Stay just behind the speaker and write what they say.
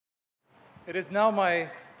It is now my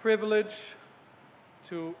privilege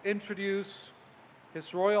to introduce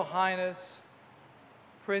His Royal Highness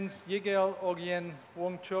Prince Yigel Ogyen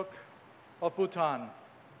Wongchuk of Bhutan.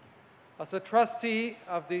 As a trustee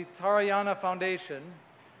of the Tarayana Foundation,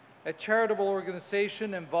 a charitable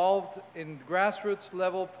organization involved in grassroots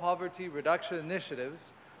level poverty reduction initiatives,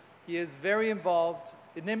 he is very involved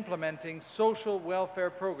in implementing social welfare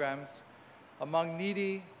programs among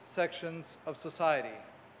needy sections of society.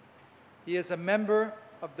 He is a member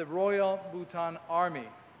of the Royal Bhutan Army,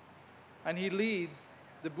 and he leads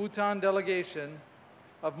the Bhutan delegation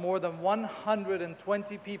of more than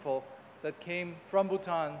 120 people that came from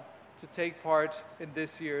Bhutan to take part in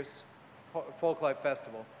this year's Folklife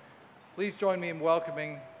Festival. Please join me in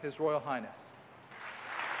welcoming His Royal Highness.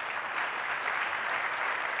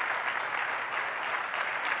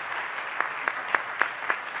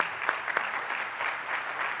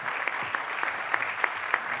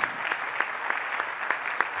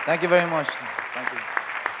 Thank you very much. Thank you.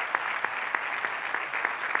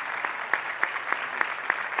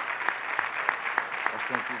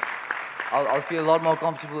 Excellencies, I'll feel a lot more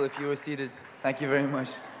comfortable if you were seated. Thank you very much.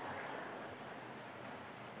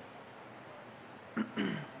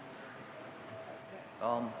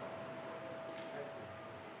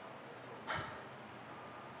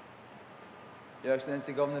 Your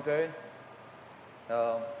Excellency Governor Perry,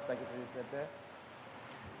 Secretary Sepper,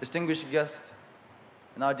 distinguished guests,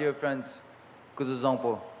 and our dear friends,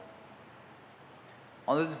 Kuzuzongpo.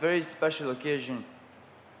 On this very special occasion,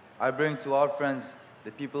 I bring to our friends,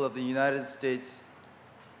 the people of the United States,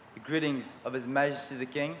 the greetings of His Majesty the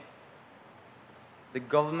King, the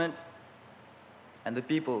government, and the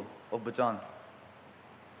people of Bhutan,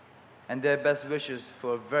 and their best wishes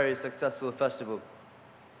for a very successful festival.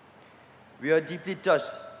 We are deeply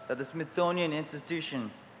touched that the Smithsonian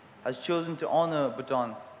Institution has chosen to honor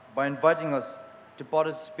Bhutan by inviting us to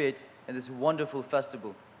participate in this wonderful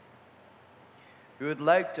festival. We would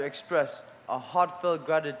like to express our heartfelt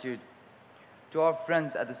gratitude to our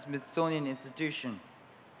friends at the Smithsonian Institution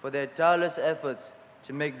for their tireless efforts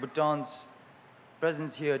to make Bhutan's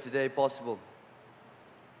presence here today possible.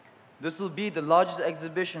 This will be the largest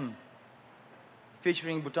exhibition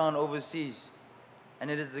featuring Bhutan overseas,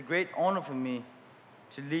 and it is a great honor for me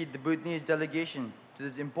to lead the Bhutanese delegation to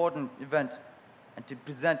this important event and to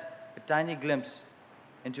present a tiny glimpse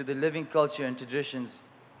into the living culture and traditions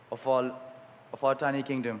of our tiny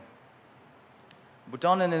kingdom.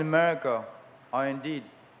 Bhutan and America are indeed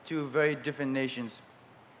two very different nations,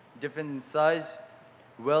 different in size,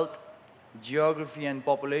 wealth, geography, and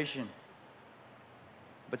population.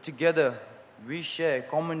 But together, we share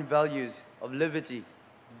common values of liberty,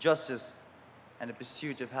 justice, and a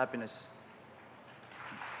pursuit of happiness.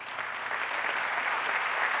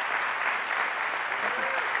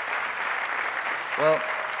 Well,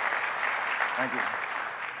 thank you.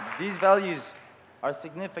 These values are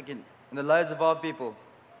significant in the lives of our people,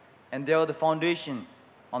 and they are the foundation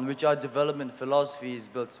on which our development philosophy is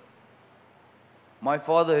built. My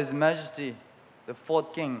father, His Majesty, the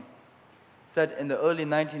fourth King, said in the early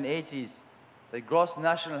 1980s that gross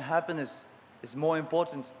national happiness is more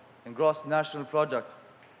important than gross national product.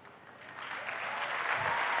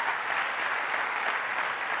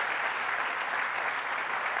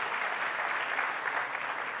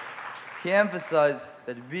 He emphasized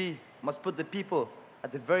that we must put the people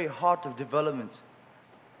at the very heart of development.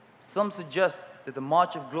 Some suggest that the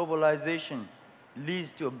march of globalization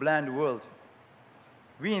leads to a bland world.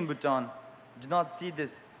 We in Bhutan do not see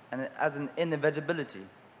this as an inevitability.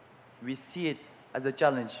 We see it as a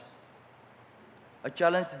challenge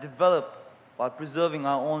to develop while preserving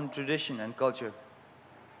our own tradition and culture.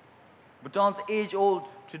 Bhutan's age-old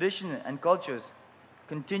tradition and cultures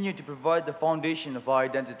continue to provide the foundation of our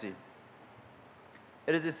identity.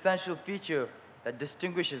 It is an essential feature that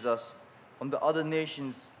distinguishes us from the other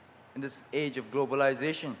nations in this age of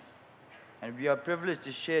globalization, and we are privileged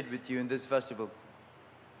to share it with you in this festival.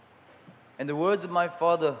 In the words of my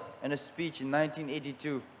father in a speech in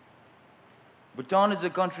 1982, Bhutan is a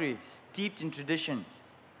country steeped in tradition,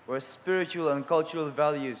 where spiritual and cultural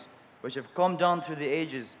values which have come down through the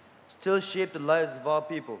ages still shape the lives of our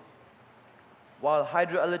people. While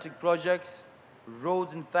hydroelectric projects,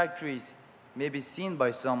 roads and factories may be seen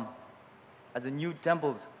by some as the new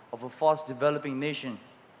temples of a fast-developing nation,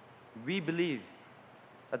 we believe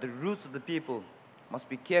that the roots of the people must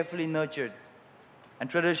be carefully nurtured and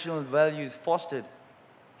traditional values fostered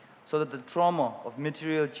so that the trauma of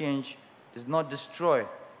material change does not destroy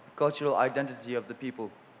the cultural identity of the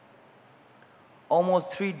people.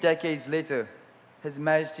 Almost 3 decades later, His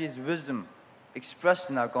Majesty's wisdom expressed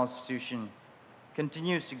in our Constitution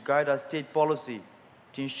continues to guide our state policy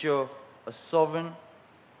to ensure a sovereign,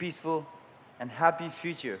 peaceful, and happy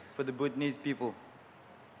future for the Bhutanese people.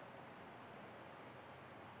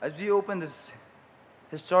 As we open this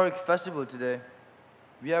historic festival today,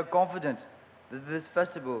 we are confident that this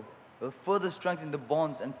festival will further strengthen the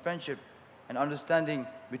bonds and friendship and understanding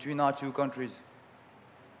between our two countries.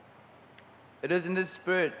 It is in this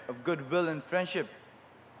spirit of goodwill and friendship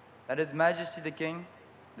that His Majesty the King,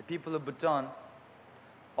 the people of Bhutan,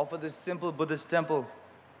 offer this simple Buddhist temple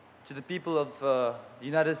to the people of the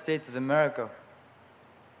United States of America.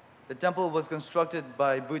 The temple was constructed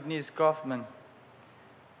by Bhutanese craftsmen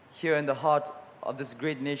here in the heart of this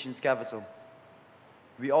great nation's capital.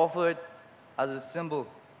 We offer it as a symbol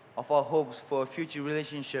of our hopes for a future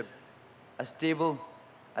relationship as stable,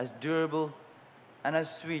 as durable, and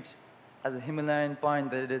as sweet as a Himalayan pine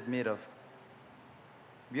that it is made of.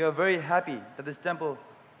 We are very happy that this temple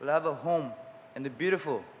will have a home in the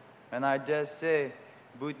beautiful, and I dare say,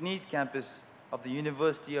 Bhutanese campus of the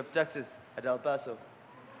University of Texas at El Paso.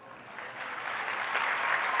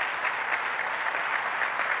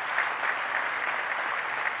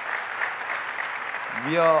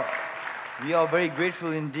 We are very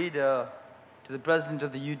grateful indeed to the President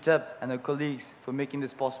of the UTEP and her colleagues for making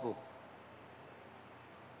this possible.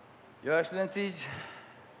 Your Excellencies,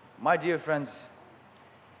 my dear friends,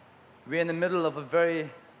 we are in the middle of a very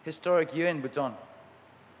historic year in Bhutan.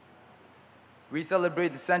 We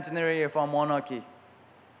celebrate the centenary of our monarchy,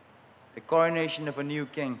 the coronation of a new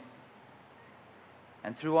king,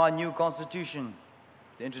 and through our new constitution,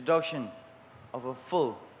 the introduction of a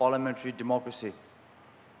full parliamentary democracy.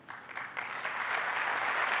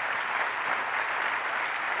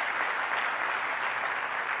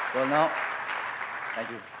 Thank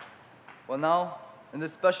you. Well now, in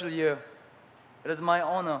this special year, it is my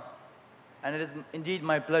honor and it is indeed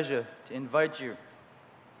my pleasure to invite you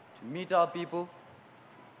to meet our people,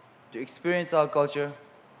 to experience our culture,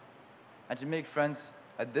 and to make friends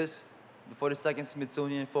at this, the 42nd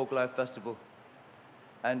Smithsonian Folklife Festival.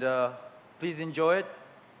 And please enjoy it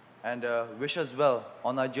and wish us well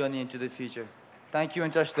on our journey into the future. Thank you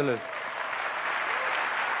and touch the live.